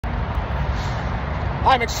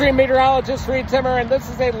I'm extreme meteorologist Reed Timmer, and this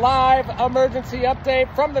is a live emergency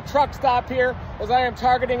update from the truck stop here as I am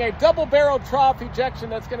targeting a double-barreled trough ejection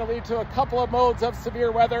that's going to lead to a couple of modes of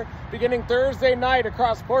severe weather beginning Thursday night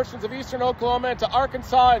across portions of eastern Oklahoma into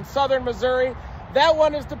Arkansas and southern Missouri. That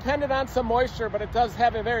one is dependent on some moisture, but it does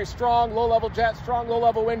have a very strong low-level jet, strong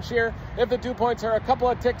low-level wind shear. If the dew points are a couple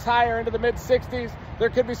of ticks higher into the mid-60s, there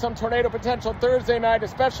could be some tornado potential Thursday night,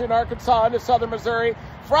 especially in Arkansas into southern Missouri.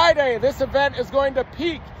 Friday, this event is going to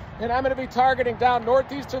peak, and I'm going to be targeting down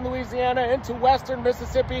northeastern Louisiana into western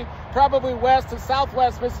Mississippi, probably west to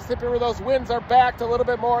southwest Mississippi, where those winds are backed a little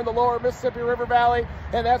bit more in the lower Mississippi River Valley,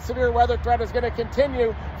 and that severe weather threat is going to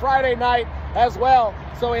continue Friday night as well.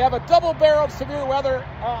 So we have a double-barreled severe weather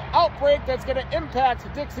outbreak that's going to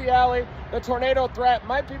impact Dixie Alley. The tornado threat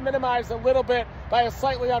might be minimized a little bit by a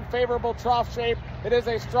slightly unfavorable trough shape. It is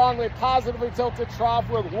a strongly positively tilted trough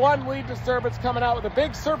with one lead disturbance coming out with a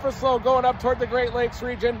big surface low going up toward the Great Lakes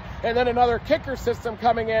region, and then another kicker system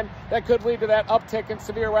coming in that could lead to that uptick in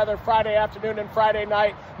severe weather Friday afternoon and Friday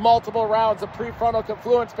night. Multiple rounds of prefrontal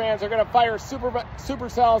confluence bands are going to fire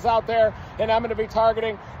supercells out there, and I'm going to be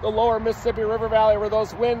targeting the lower Mississippi River Valley where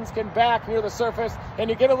those winds can back near the surface, and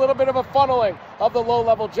you get a little bit of a funneling of the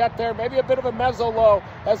low-level jet there, maybe a bit of a meso low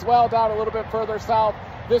as well down a little bit further south.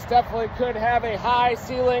 This definitely could have a high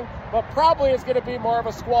ceiling, but probably is going to be more of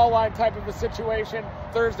a squall line type of a situation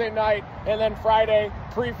Thursday night, and then Friday,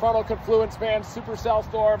 prefrontal confluence bands, supercell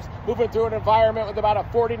storms, moving through an environment with about a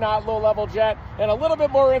 40-knot low-level jet and a little bit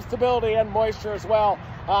more instability and moisture as well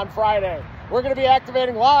on Friday. We're going to be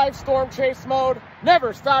activating live storm chase mode.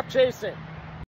 Never stop chasing.